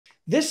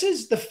This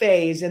is the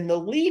phase, and the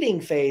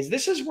leading phase.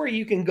 This is where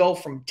you can go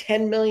from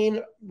 10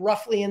 million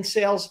roughly in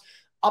sales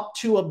up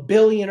to a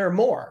billion or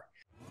more.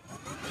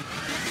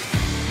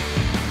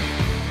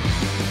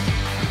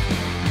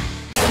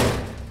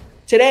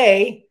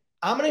 Today,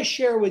 I'm going to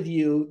share with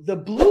you the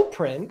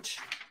blueprint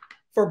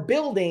for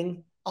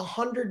building a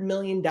 $100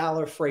 million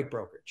freight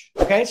brokerage.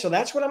 Okay, so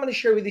that's what I'm going to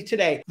share with you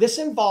today. This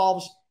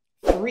involves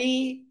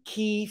 3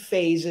 key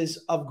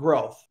phases of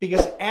growth,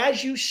 because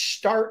as you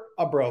start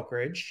a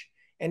brokerage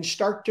and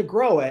start to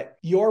grow it,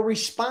 your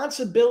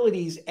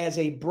responsibilities as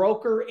a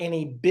broker and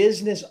a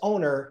business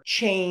owner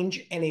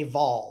change and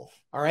evolve.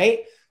 All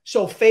right.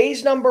 So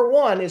phase number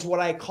 1 is what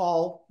I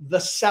call the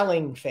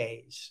selling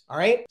phase. All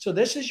right. So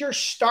this is your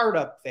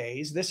startup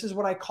phase. This is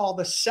what I call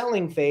the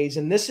selling phase.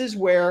 And this is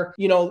where,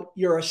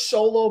 you're a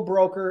solo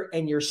broker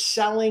and you're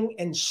selling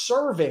and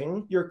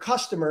serving your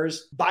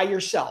customers by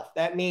yourself.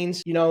 That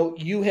means,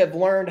 you have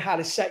learned how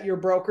to set your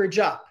brokerage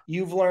up.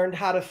 You've learned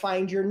how to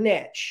find your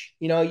niche.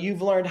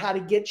 You've learned how to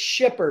get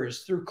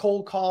shippers through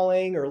cold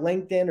calling or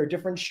LinkedIn or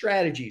different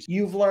strategies.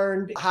 You've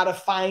learned how to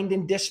find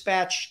and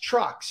dispatch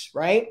trucks,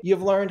 right?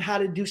 You've learned how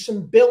to do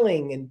some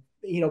billing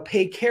and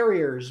pay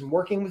carriers and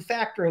working with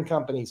factoring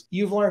companies.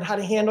 You've learned how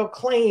to handle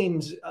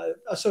claims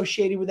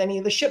associated with any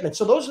of the shipments.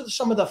 So those are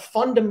some of the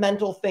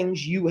fundamental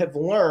things you have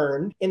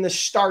learned in the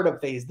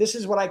startup phase. This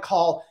is what I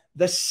call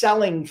the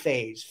selling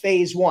phase,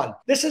 phase 1.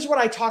 This is what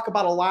I talk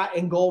about a lot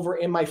and go over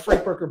in my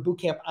Freight Broker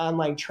Bootcamp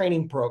online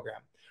training program.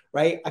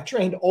 Right? I've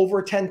trained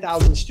over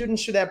 10,000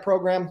 students through that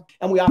program,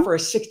 and we offer a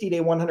 60-day,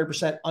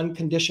 100%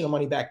 unconditional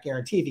money back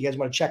guarantee. If you guys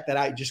want to check that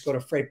out, just go to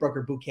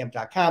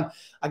freightbrokerbootcamp.com.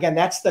 Again,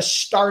 that's the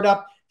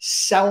startup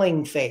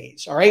selling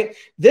phase. All right.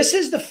 This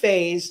is the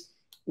phase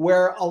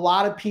where a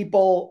lot of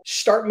people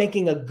start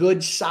making a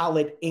good,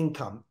 solid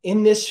income.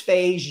 In this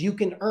phase, you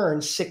can earn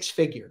 6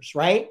 figures,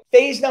 right?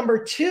 Phase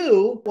number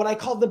 2, what I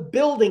call the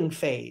building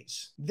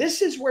phase.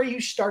 This is where you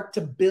start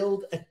to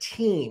build a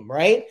team,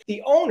 right?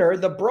 The owner,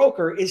 the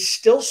broker, is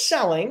still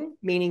selling,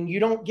 meaning you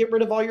don't get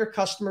rid of all your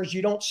customers.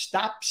 You don't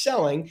stop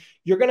selling.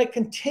 You're going to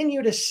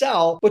continue to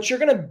sell, but you're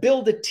going to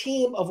build a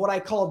team of what I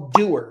call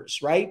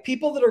doers, right?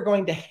 People that are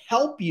going to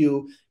help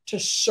you to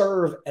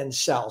serve and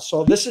sell.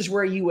 So this is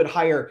where you would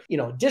hire,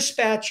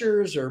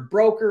 dispatchers or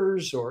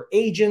brokers or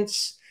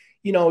agents,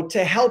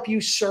 to help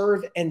you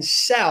serve and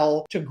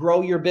sell to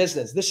grow your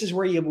business. This is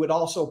where you would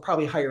also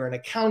probably hire an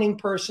accounting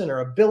person or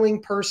a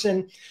billing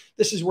person.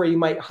 This is where you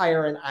might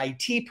hire an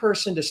IT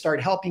person to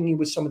start helping you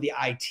with some of the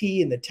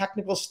IT and the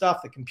technical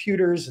stuff, the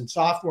computers and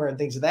software and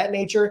things of that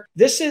nature.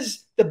 This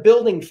is the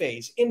building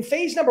phase. In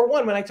phase number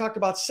 1, when I talked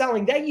about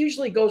selling, that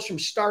usually goes from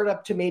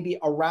startup to maybe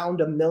around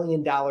 $1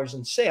 million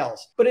in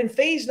sales. But in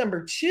phase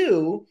number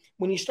 2,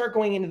 when you start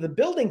going into the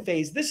building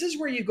phase, this is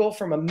where you go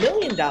from $1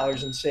 million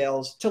in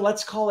sales to,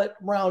 let's call it,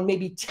 around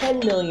maybe 10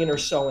 million or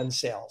so in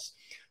sales.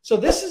 So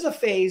this is a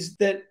phase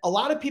that a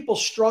lot of people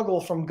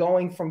struggle from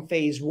going from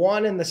phase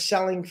 1 in the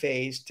selling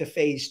phase to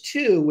phase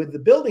 2 with the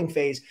building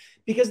phase,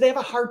 because they have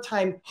a hard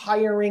time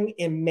hiring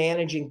and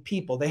managing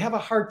people. They have a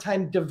hard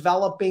time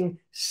developing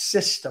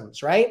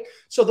systems, right?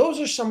 So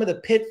those are some of the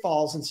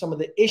pitfalls and some of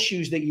the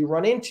issues that you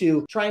run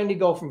into trying to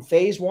go from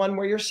phase 1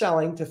 where you're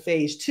selling to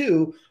phase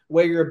 2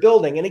 where you're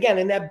building. And again,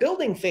 in that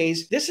building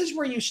phase, this is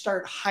where you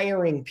start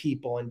hiring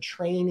people and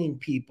training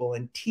people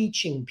and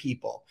teaching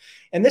people.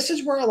 And this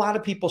is where a lot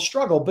of people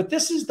struggle. But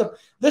this is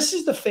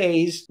the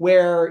phase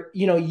where,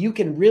 you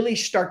can really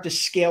start to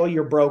scale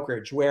your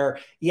brokerage, where,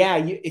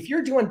 if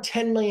you're doing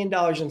 $10 million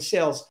in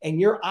sales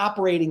and you're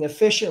operating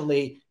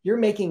efficiently, you're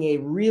making a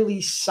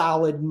really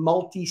solid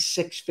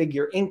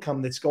multi-6-figure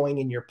income that's going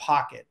in your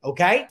pocket.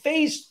 Okay.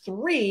 Phase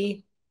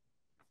 3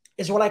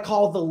 is what I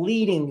call the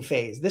leading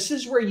phase. This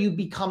is where you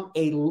become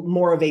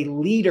more of a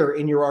leader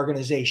in your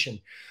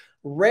organization.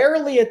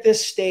 Rarely at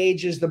this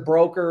stage is the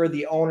broker or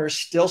the owner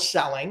still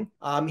selling.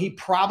 He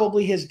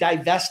probably has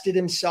divested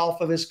himself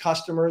of his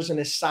customers and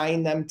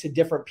assigned them to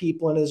different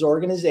people in his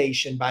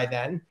organization by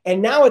then.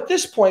 And now at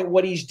this point,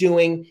 what he's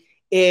doing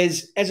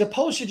is, as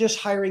opposed to just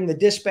hiring the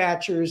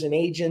dispatchers and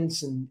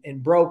agents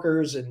and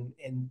brokers and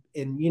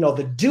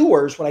the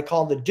doers, what I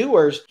call the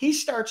doers, he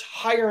starts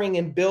hiring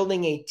and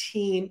building a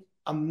team,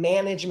 a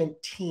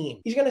management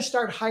team. He's going to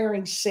start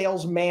hiring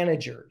sales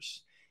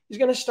managers. He's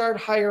going to start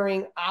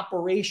hiring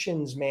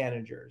operations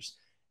managers,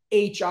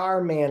 HR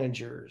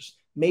managers,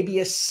 maybe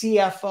a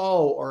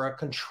CFO or a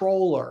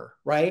controller,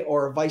 right?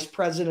 Or a vice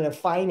president of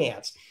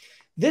finance.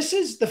 This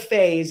is the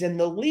phase, and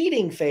the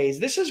leading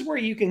phase. This is where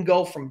you can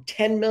go from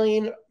 10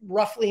 million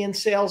roughly in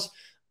sales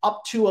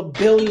up to a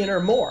billion or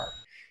more.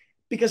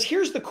 Because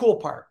here's the cool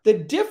part. The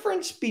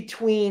difference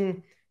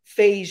between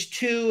phase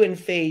 2 and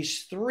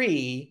phase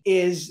 3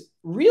 is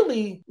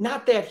really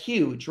not that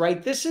huge,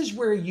 right? This is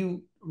where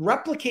you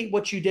replicate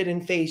what you did in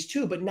phase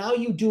 2, but now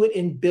you do it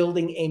in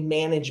building a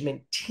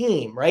management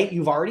team, right?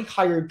 You've already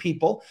hired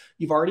people.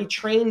 You've already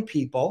trained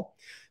people.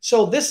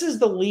 So this is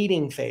the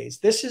leading phase.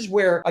 This is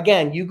where,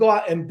 again, you go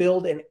out and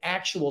build an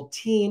actual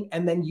team,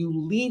 and then you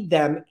lead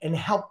them and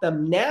help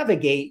them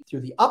navigate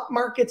through the up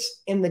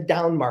markets and the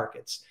down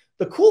markets.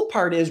 The cool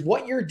part is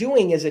what you're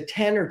doing as a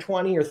 10 or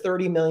 20 or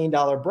 $30 million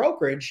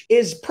brokerage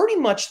is pretty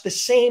much the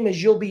same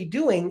as you'll be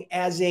doing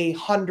as a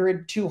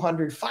 100,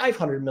 200,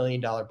 $500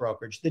 million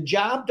brokerage. The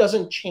job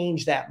doesn't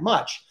change that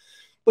much,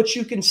 but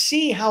you can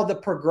see how the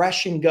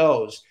progression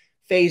goes.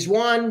 Phase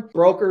one,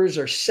 brokers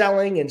are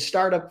selling in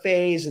startup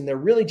phase, and they're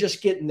really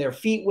just getting their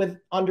feet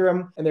under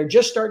them, and they're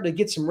just starting to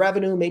get some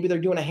revenue. Maybe they're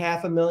doing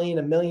 $500,000,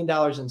 $1 million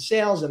in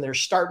sales, and they're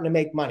starting to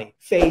make money.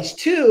 Phase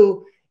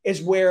two is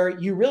where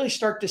you really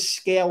start to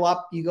scale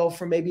up. You go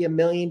from maybe $1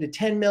 million to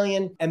 10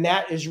 million, and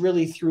that is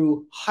really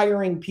through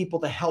hiring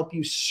people to help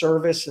you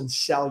service and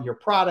sell your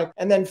product.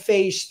 And then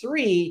phase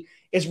three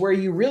is where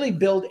you really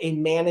build a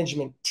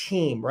management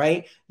team,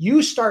 right?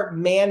 You start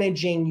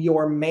managing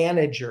your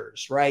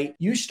managers, right?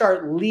 You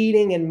start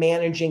leading and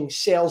managing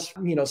sales,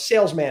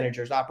 sales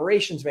managers,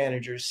 operations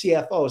managers,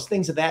 CFOs,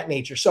 things of that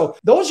nature. So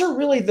those are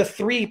really the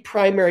three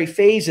primary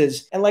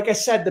phases. And like I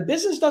said, the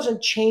business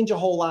doesn't change a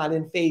whole lot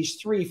in phase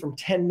three from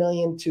 10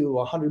 million to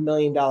 $100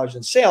 million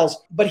in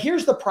sales. But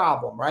here's the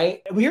problem,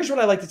 right? Here's what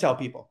I like to tell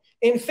people.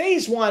 In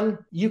phase one,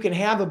 you can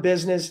have a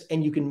business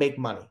and you can make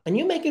money and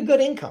you make a good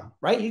income,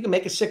 right? You can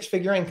make a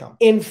six-figure income.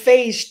 In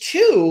phase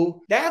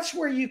two, that's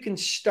where you can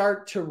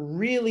start to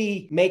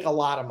really make a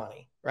lot of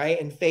money,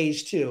 right? In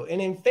phase two.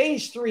 And in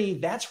phase three,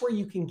 that's where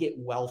you can get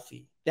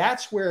wealthy.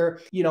 That's where,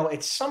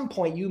 at some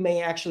point you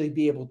may actually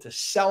be able to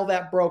sell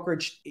that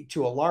brokerage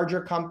to a larger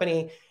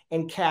company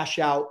and cash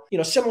out,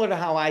 similar to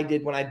how I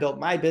did when I built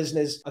my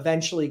business,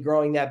 eventually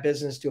growing that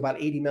business to about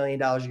 $80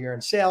 million a year in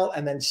sale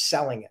and then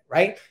selling it,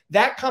 right?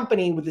 That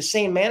company with the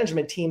same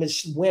management team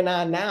went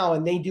on now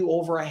and they do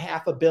over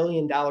 $500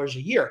 million a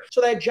year.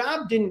 So that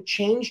job didn't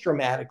change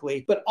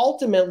dramatically, but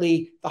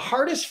ultimately the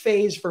hardest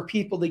phase for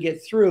people to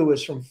get through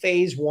is from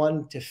phase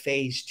one to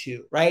phase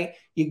two, right?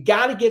 You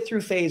got to get through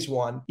phase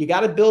one. You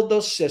got to build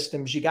those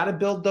systems. You got to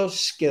build those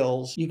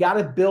skills. You got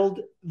to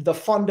build the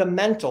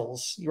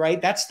fundamentals, right?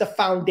 That's the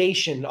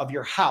foundation of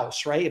your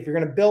house, right? If you're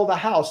going to build a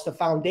house, the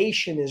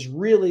foundation is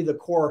really the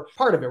core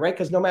part of it, right?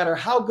 Because no matter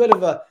how good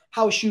of a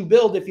house you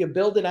build, if you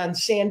build it on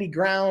sandy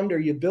ground or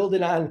you build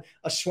it on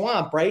a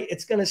swamp, right,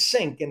 it's going to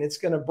sink and it's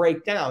going to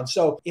break down.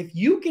 So if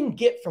you can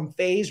get from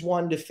phase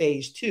one to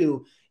phase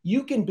two,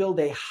 you can build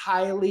a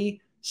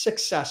highly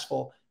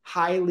successful,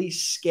 highly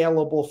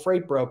scalable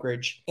freight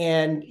brokerage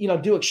and,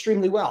 do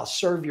extremely well.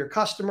 Serve your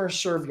customers,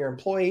 serve your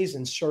employees,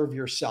 and serve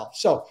yourself.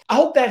 So I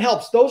hope that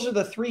helps. Those are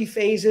the three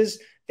phases.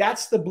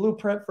 That's the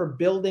blueprint for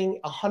building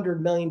a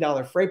 $100 million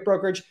freight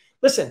brokerage.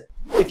 Listen,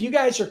 if you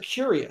guys are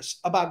curious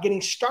about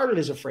getting started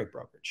as a freight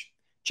brokerage,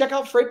 check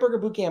out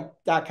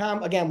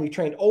freightbrokerbootcamp.com. Again, we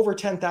trained over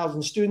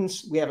 10,000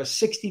 students. We have a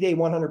 60-day,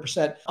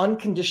 100%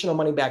 unconditional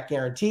money back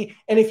guarantee.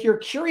 And if you're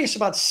curious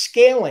about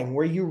scaling,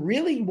 where you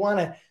really want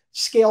to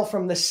scale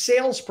from the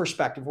sales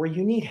perspective, where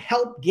you need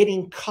help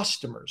getting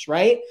customers,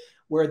 right?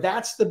 Where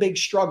that's the big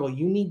struggle.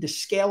 You need to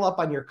scale up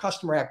on your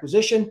customer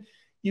acquisition.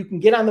 You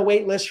can get on the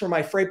wait list for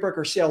my Freight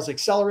Broker Sales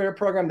Accelerator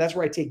program. That's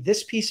where I take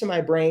this piece of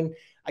my brain,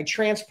 I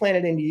transplant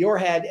it into your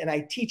head, and I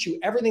teach you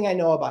everything I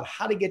know about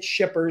how to get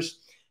shippers,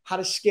 how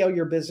to scale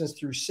your business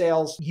through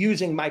sales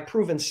using my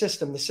proven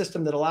system, the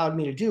system that allowed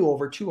me to do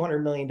over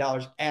 $200 million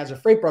as a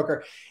freight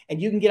broker.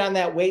 And you can get on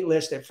that wait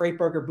list at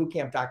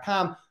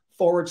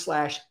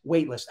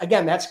freightbrokerbootcamp.com/waitlist.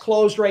 Again, that's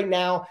closed right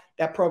now.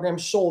 That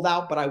program's sold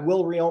out, but I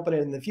will reopen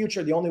it in the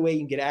future. The only way you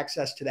can get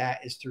access to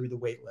that is through the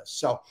wait list.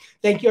 So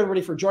thank you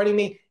everybody for joining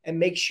me, and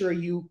make sure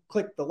you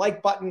click the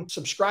like button,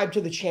 subscribe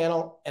to the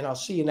channel, and I'll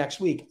see you next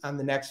week on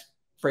the next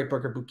Freight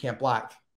Broker Bootcamp Live.